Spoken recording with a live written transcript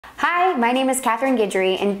Hi, my name is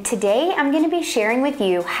Guidry, and today I'm going to be sharing with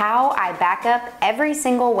you how I back up every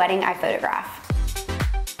single wedding I photograph.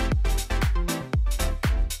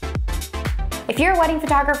 If you're a wedding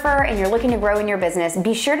photographer and you're looking to grow in your business,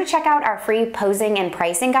 be sure to check out our free posing and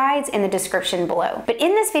pricing guides in the description below. But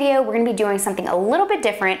in this video, we're going to be doing something a little bit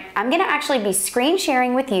different. I'm going to actually be screen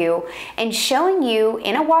sharing with you and showing you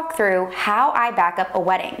in a walkthrough how I back up a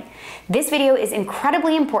wedding. This video is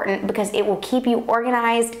incredibly important because it will keep you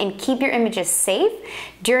organized and keep your images safe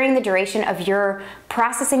during the duration of your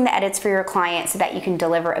processing the edits for your client so that you can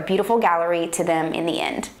deliver a beautiful gallery to them in the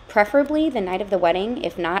end. Preferably the night of the wedding.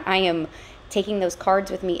 If not, I am taking those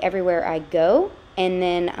cards with me everywhere I go, and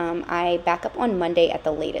then I back up on Monday at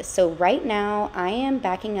the latest. So right now I am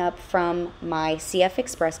backing up from my CF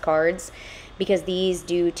Express cards because these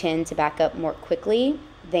do tend to back up more quickly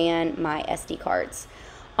than my SD cards.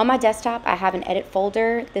 On my desktop I have an edit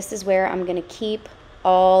folder. This is where I'm gonna keep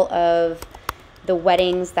all of the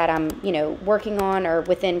weddings that I'm working on or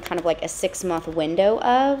within kind of like a 6-month window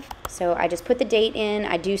of. So I just put the date in.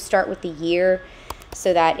 I do start with the year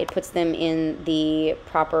so that it puts them in the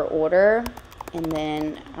proper order, and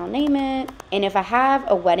then I'll name it. And if I have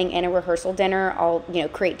a wedding and a rehearsal dinner, I'll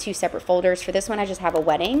create 2 separate folders. For this one I just have a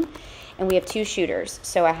wedding and we have 2 shooters,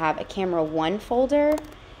 so I have a camera 1 folder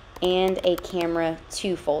and a camera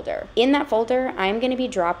 2 folder. In that folder I'm going to be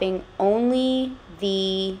dropping only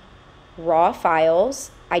the raw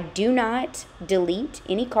files. I do not delete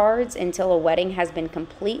any cards until a wedding has been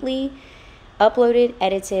completely uploaded,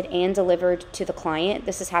 edited, and delivered to the client.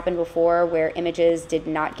 This has happened before where images did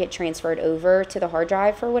not get transferred over to the hard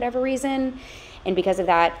drive for whatever reason, and because of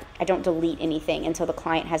that I don't delete anything until the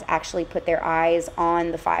client has actually put their eyes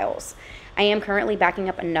on the files. I am currently backing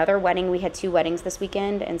up another wedding. We had 2 weddings this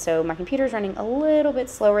weekend, and so my computer's running a little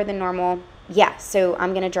bit slower than normal. Yeah, so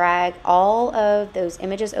I'm gonna drag all of those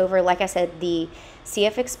images over. Like I said, the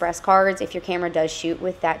CF Express cards, if your camera does shoot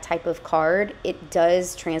with that type of card, it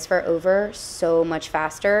does transfer over so much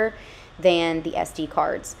faster than the SD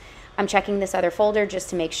cards. I'm checking this other folder just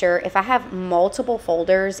to make sure. If I have multiple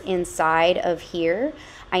folders inside of here,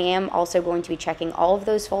 I am also going to be checking all of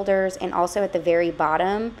those folders, and also at the very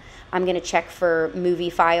bottom I'm going to check for movie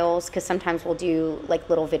files, because sometimes we'll do like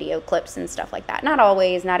little video clips and stuff like that. Not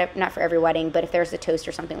always, not for every wedding, but if there's a toast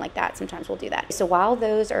or something like that, sometimes we'll do that. So while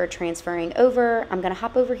those are transferring over, I'm going to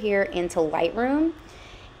hop over here into Lightroom,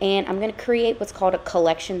 and I'm going to create what's called a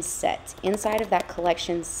collection set. Inside of that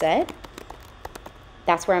collection set,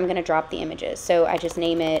 that's where I'm going to drop the images. So I just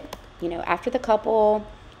name it, after the couple.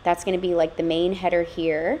 That's going to be like the main header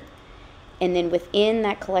here. And then within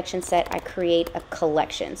that collection set, I create a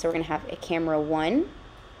collection. So we're going to have a camera 1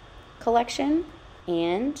 collection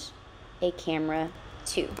and a camera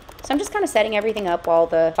 2. So I'm just kind of setting everything up while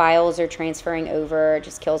the files are transferring over. It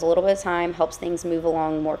just kills a little bit of time, helps things move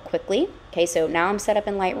along more quickly. Okay, so now I'm set up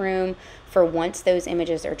in Lightroom for once those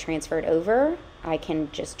images are transferred over, I can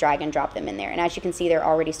just drag and drop them in there. And as you can see, they're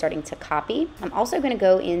already starting to copy. I'm also going to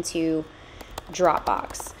go into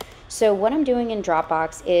Dropbox. So what I'm doing in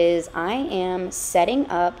Dropbox is I am setting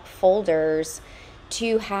up folders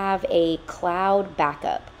to have a cloud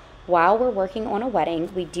backup. While we're working on a wedding,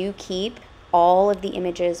 we do keep all of the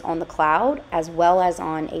images on the cloud as well as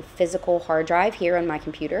on a physical hard drive here on my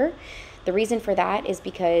computer. The reason for that is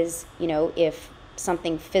because, if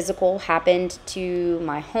something physical happened to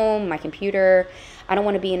my home, my computer, I don't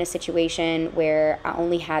want to be in a situation where I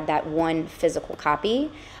only had that one physical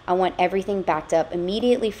copy. I want everything backed up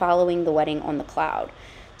immediately following the wedding on the cloud.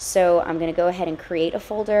 So I'm going to go ahead and create a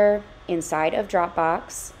folder inside of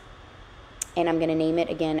Dropbox, and I'm going to name it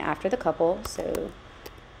again after the couple. So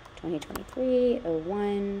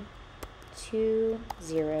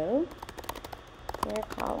 2023-01-20 Claire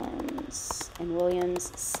Collins and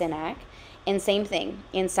Williams Sinak. And same thing,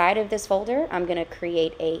 inside of this folder, I'm going to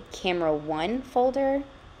create a camera 1 folder.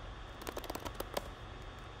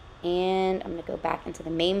 And I'm going to go back into the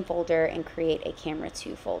main folder and create a camera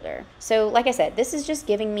 2 folder. So like I said, this is just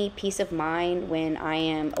giving me peace of mind when I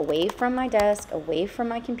am away from my desk, away from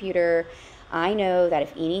my computer. I know that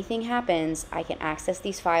if anything happens, I can access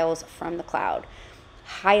these files from the cloud.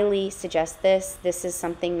 Highly suggest this. This is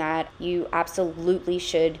something that you absolutely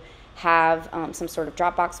should have some sort of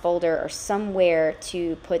Dropbox folder or somewhere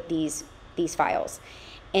to put these files.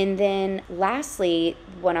 And then lastly,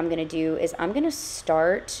 what I'm going to do is I'm going to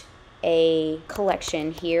start a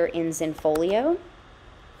collection here in Zenfolio.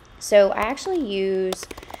 So I actually use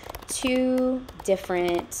 2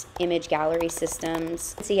 different image gallery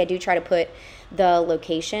systems. See, I do try to put the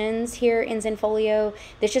locations here in Zenfolio.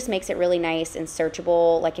 This just makes it really nice and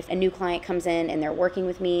searchable. Like if a new client comes in and they're working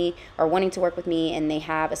with me or wanting to work with me and they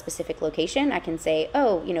have a specific location, I can say,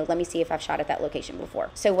 oh, let me see if I've shot at that location before.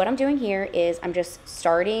 So what I'm doing here is I'm just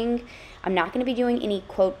starting. I'm not going to be doing any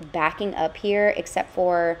quote backing up here except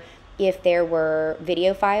for if there were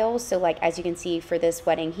video files. So like as you can see for this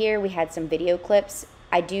wedding here, we had some video clips.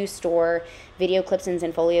 I do store video clips in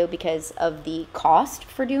Zenfolio because of the cost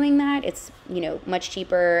for doing that. It's, much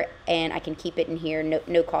cheaper and I can keep it in here,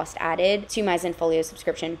 no cost added to my Zenfolio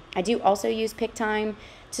subscription. I do also use PicTime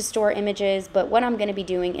to store images, but what I'm gonna be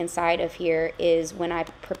doing inside of here is when I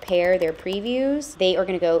prepare their previews, they are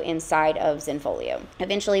gonna go inside of Zenfolio.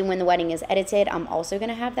 Eventually when the wedding is edited, I'm also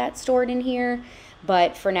gonna have that stored in here,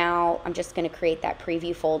 but for now, I'm just gonna create that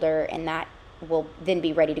preview folder and that will then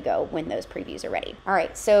be ready to go when those previews are ready. All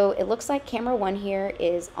right, so it looks like camera 1 here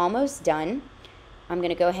is almost done. I'm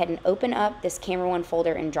gonna go ahead and open up this camera 1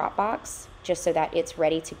 folder in Dropbox just so that it's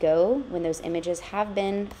ready to go when those images have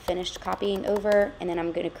been finished copying over, and then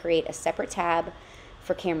I'm gonna create a separate tab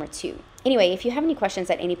for camera 2. Anyway, if you have any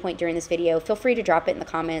questions at any point during this video, feel free to drop it in the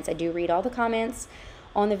comments. I do read all the comments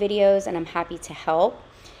on the videos and I'm happy to help.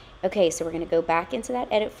 Okay, so we're gonna go back into that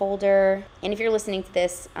edit folder. And if you're listening to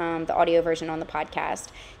this, the audio version on the podcast,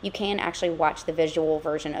 you can actually watch the visual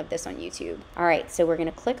version of this on YouTube. All right, so we're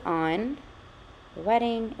gonna click on the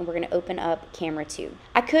wedding and we're gonna open up camera 2.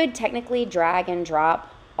 I could technically drag and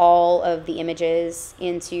drop all of the images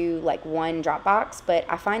into like one Dropbox, but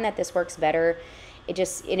I find that this works better. It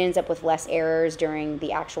ends up with less errors during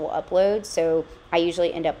the actual upload. So I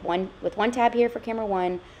usually end up with one tab here for camera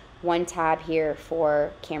 1, one tab here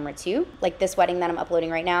for camera 2. Like this wedding that I'm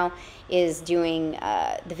uploading right now is doing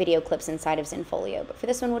the video clips inside of Zenfolio. But for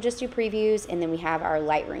this one, we'll just do previews and then we have our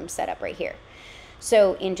Lightroom set up right here.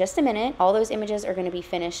 So in just a minute, all those images are gonna be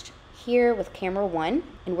finished here with camera 1,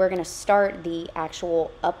 and we're gonna start the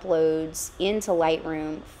actual uploads into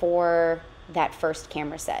Lightroom for that first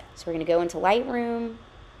camera set. So we're gonna go into Lightroom,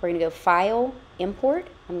 we're gonna go File, Import.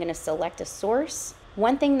 I'm gonna select a source.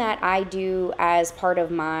 One thing that I do as part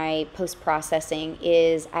of my post-processing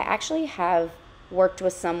is I actually have worked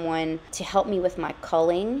with someone to help me with my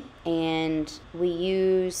culling, and we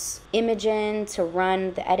use Imagen to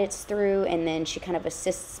run the edits through, and then she kind of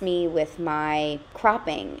assists me with my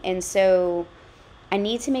cropping. And so I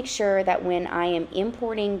need to make sure that when I am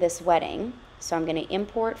importing this wedding, so I'm going to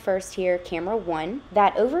import first here camera 1,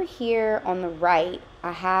 that over here on the right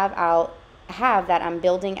I have that I'm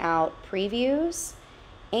building out previews.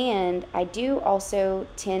 And I do also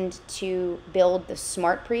tend to build the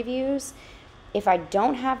smart previews. If I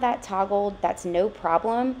don't have that toggled, that's no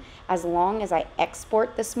problem as long as I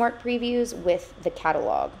export the smart previews with the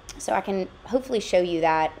catalog. So I can hopefully show you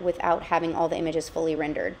that without having all the images fully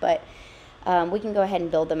rendered, but we can go ahead and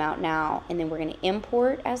build them out now, and then we're gonna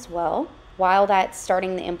import as well. While that's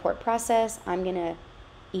starting the import process, I'm gonna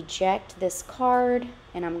eject this card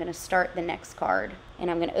and I'm gonna start the next card. And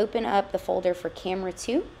I'm gonna open up the folder for camera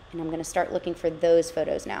 2 and I'm gonna start looking for those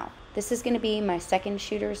photos now. This is gonna be my second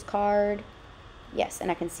shooter's card. Yes, and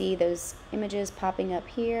I can see those images popping up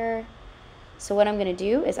here. So what I'm gonna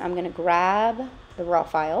do is I'm gonna grab the raw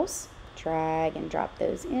files, drag and drop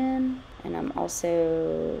those in, and I'm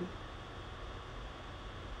also,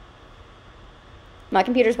 my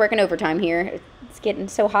computer's working overtime here. It's getting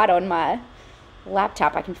so hot on my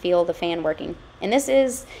laptop, I can feel the fan working. And this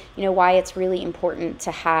is, why it's really important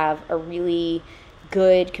to have a really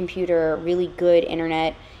good computer, really good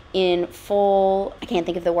internet in full, I can't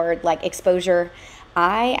think of the word, like exposure.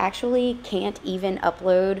 I actually can't even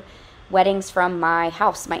upload weddings from my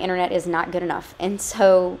house. My internet is not good enough. And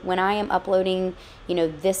so when I am uploading,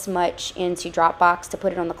 this much into Dropbox to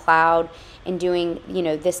put it on the cloud and doing,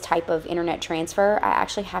 this type of internet transfer, I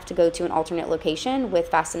actually have to go to an alternate location with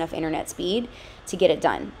fast enough internet speed to get it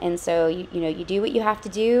done. And so, you do what you have to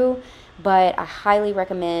do, but I highly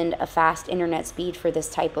recommend a fast internet speed for this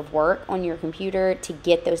type of work on your computer to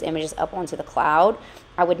get those images up onto the cloud.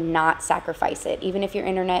 I would not sacrifice it. Even if your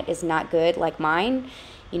internet is not good like mine,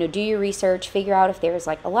 do your research, figure out if there's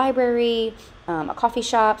like a library, a coffee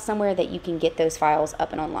shop, somewhere that you can get those files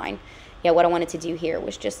up and online. Yeah, what I wanted to do here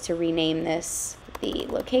was just to rename this the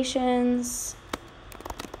locations.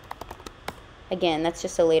 Again, that's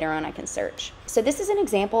just so later on I can search. So this is an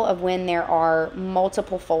example of when there are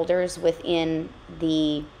multiple folders within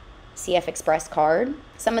the CF Express card.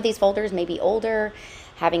 Some of these folders may be older,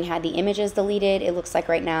 having had the images deleted. It looks like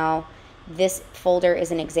right now this folder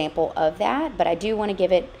is an example of that, but I do want to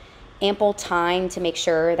give it ample time to make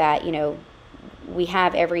sure that, we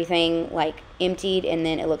have everything like emptied, and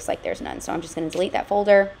then it looks like there's none. So I'm just going to delete that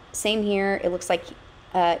folder. Same here. It looks like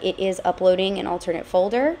it is uploading an alternate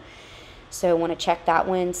folder. So I want to check that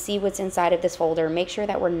one, see what's inside of this folder, make sure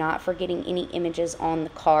that we're not forgetting any images on the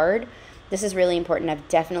card. This is really important. I've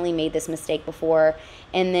definitely made this mistake before.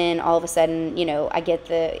 And then all of a sudden, you know, I get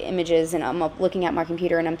the images and I'm looking at my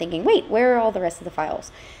computer and I'm thinking, wait, where are all the rest of the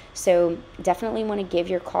files? So definitely want to give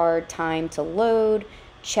your card time to load.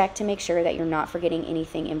 Check to make sure that you're not forgetting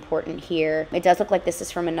anything important here. It does look like this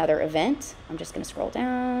is from another event. I'm just going to scroll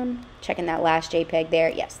down, checking that last JPEG there.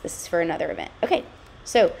 Yes, this is for another event. Okay,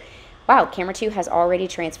 so wow, camera 2 has already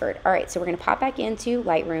transferred. All right, so we're going to pop back into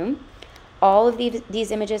Lightroom. All of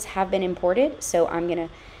these images have been imported, so I'm going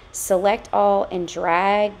to select all and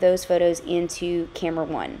drag those photos into camera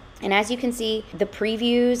 1. And as you can see, the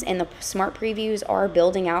previews and the smart previews are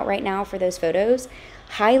building out right now for those photos.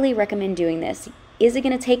 Highly recommend doing this. Is it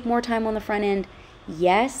going to take more time on the front end?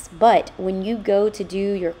 Yes, but when you go to do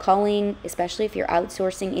your culling, especially if you're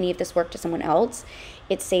outsourcing any of this work to someone else,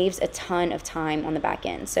 it saves a ton of time on the back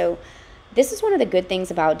end. So this is one of the good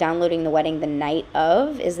things about downloading the wedding the night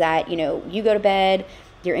of, is that, you know, you go to bed,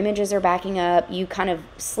 your images are backing up, you kind of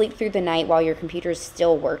sleep through the night while your computer's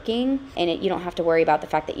still working, and you don't have to worry about the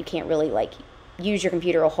fact that you can't really like use your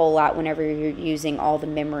computer a whole lot whenever you're using all the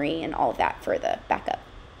memory and all of that for the backup.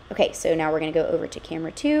 Okay, so now we're going to go over to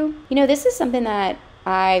camera 2. You know, this is something that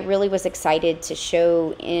I really was excited to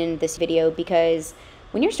show in this video, because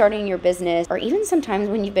when you're starting your business, or even sometimes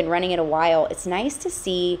when you've been running it a while, it's nice to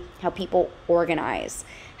see how people organize.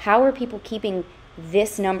 How are people keeping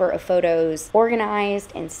this number of photos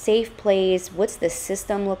organized and safe placed? What's the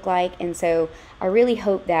system look like? And so I really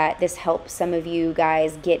hope that this helps some of you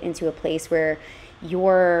guys get into a place where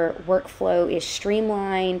your workflow is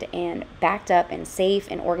streamlined and backed up and safe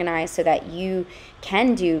and organized, so that you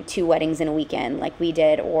can do 2 weddings in a weekend like we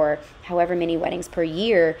did, or however many weddings per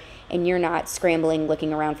year, and you're not scrambling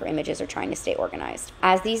looking around for images or trying to stay organized.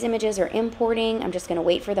 As these images are importing, I'm just going to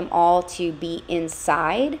wait for them all to be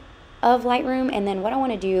inside of Lightroom, and then what I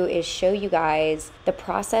want to do is show you guys the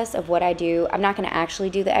process of what I do. I'm not going to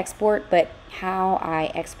actually do the export, but how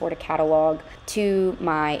I export a catalog to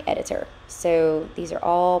my editor. So these are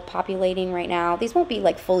all populating right now. These won't be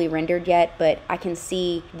like fully rendered yet, but I can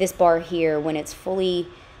see this bar here. When it's fully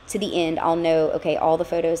to the end, I'll know, okay, all the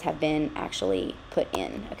photos have been actually put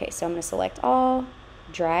in. Okay, so I'm going to select all,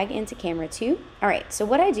 drag into camera 2. All right, so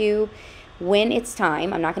what I do when it's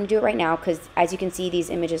time, I'm not going to do it right now because as you can see, these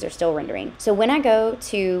images are still rendering. So when I go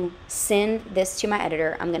to send this to my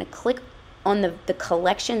editor, I'm going to click on the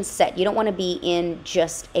collection set. You don't want to be in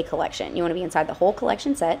just a collection. You want to be inside the whole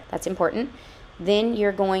collection set. That's important. Then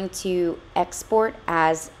you're going to export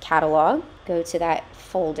as catalog. Go to that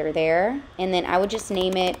folder there. And then I would just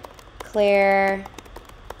name it Claire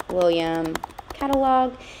William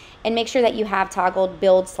Catalog, and make sure that you have toggled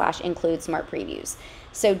build/include smart previews.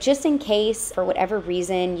 So just in case, for whatever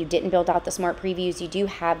reason, you didn't build out the smart previews, you do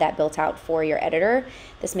have that built out for your editor.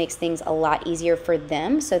 This makes things a lot easier for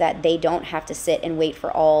them so that they don't have to sit and wait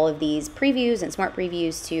for all of these previews and smart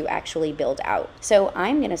previews to actually build out. So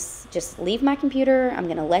I'm gonna just leave my computer, I'm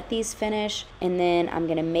gonna let these finish, and then I'm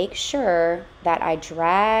gonna make sure that I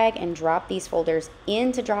drag and drop these folders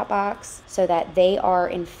into Dropbox so that they are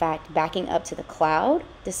in fact backing up to the cloud.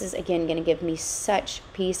 This is again gonna give me such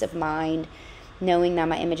peace of mind, knowing that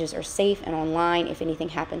my images are safe and online if anything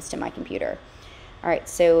happens to my computer. All right,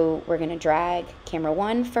 so we're gonna drag camera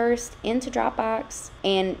 1 first into Dropbox,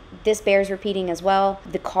 and this bears repeating as well.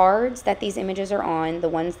 The cards that these images are on, the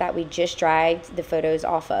ones that we just dragged the photos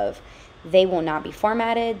off of, they will not be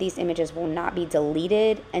formatted. These images will not be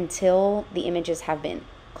deleted until the images have been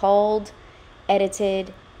culled,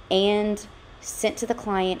 edited, and sent to the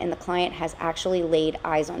client, and the client has actually laid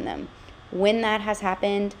eyes on them. When that has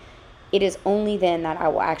happened, it is only then that I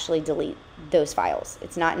will actually delete those files.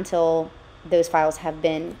 It's not until those files have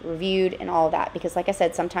been reviewed and all of that, because like I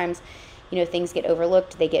said, sometimes, you know, things get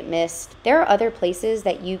overlooked, they get missed. There are other places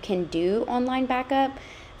that you can do online backup.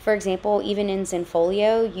 For example, even in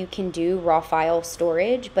Zenfolio, you can do raw file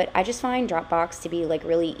storage, but I just find Dropbox to be like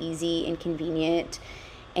really easy and convenient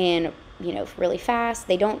and, you know, really fast.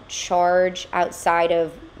 They don't charge outside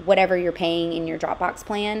of whatever you're paying in your Dropbox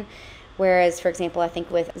plan. Whereas, for example, I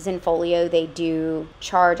think with Zenfolio, they do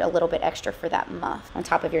charge a little bit extra for that month on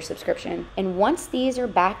top of your subscription. And once these are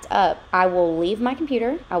backed up, I will leave my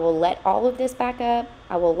computer. I will let all of this back up.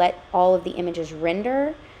 I will let all of the images render.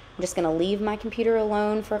 I'm just gonna leave my computer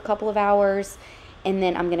alone for a couple of hours, and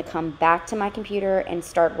then I'm gonna come back to my computer and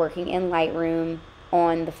start working in Lightroom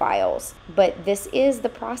on the files. But this is the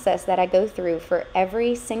process that I go through for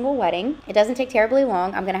every single wedding. It doesn't take terribly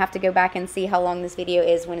long. I'm gonna have to go back and see how long this video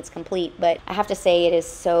is when it's complete, but I have to say it is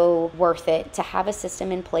so worth it to have a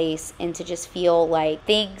system in place and to just feel like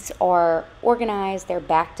things are organized, they're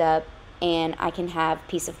backed up, and I can have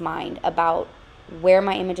peace of mind about where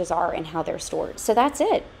my images are and how they're stored. So that's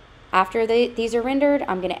it. After these are rendered,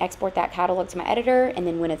 I'm gonna export that catalog to my editor, and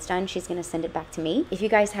then when it's done, she's gonna send it back to me. If you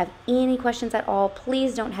guys have any questions at all,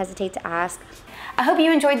 please don't hesitate to ask. I hope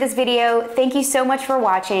you enjoyed this video. Thank you so much for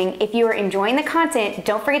watching. If you are enjoying the content,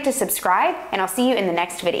 don't forget to subscribe, and I'll see you in the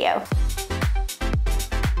next video.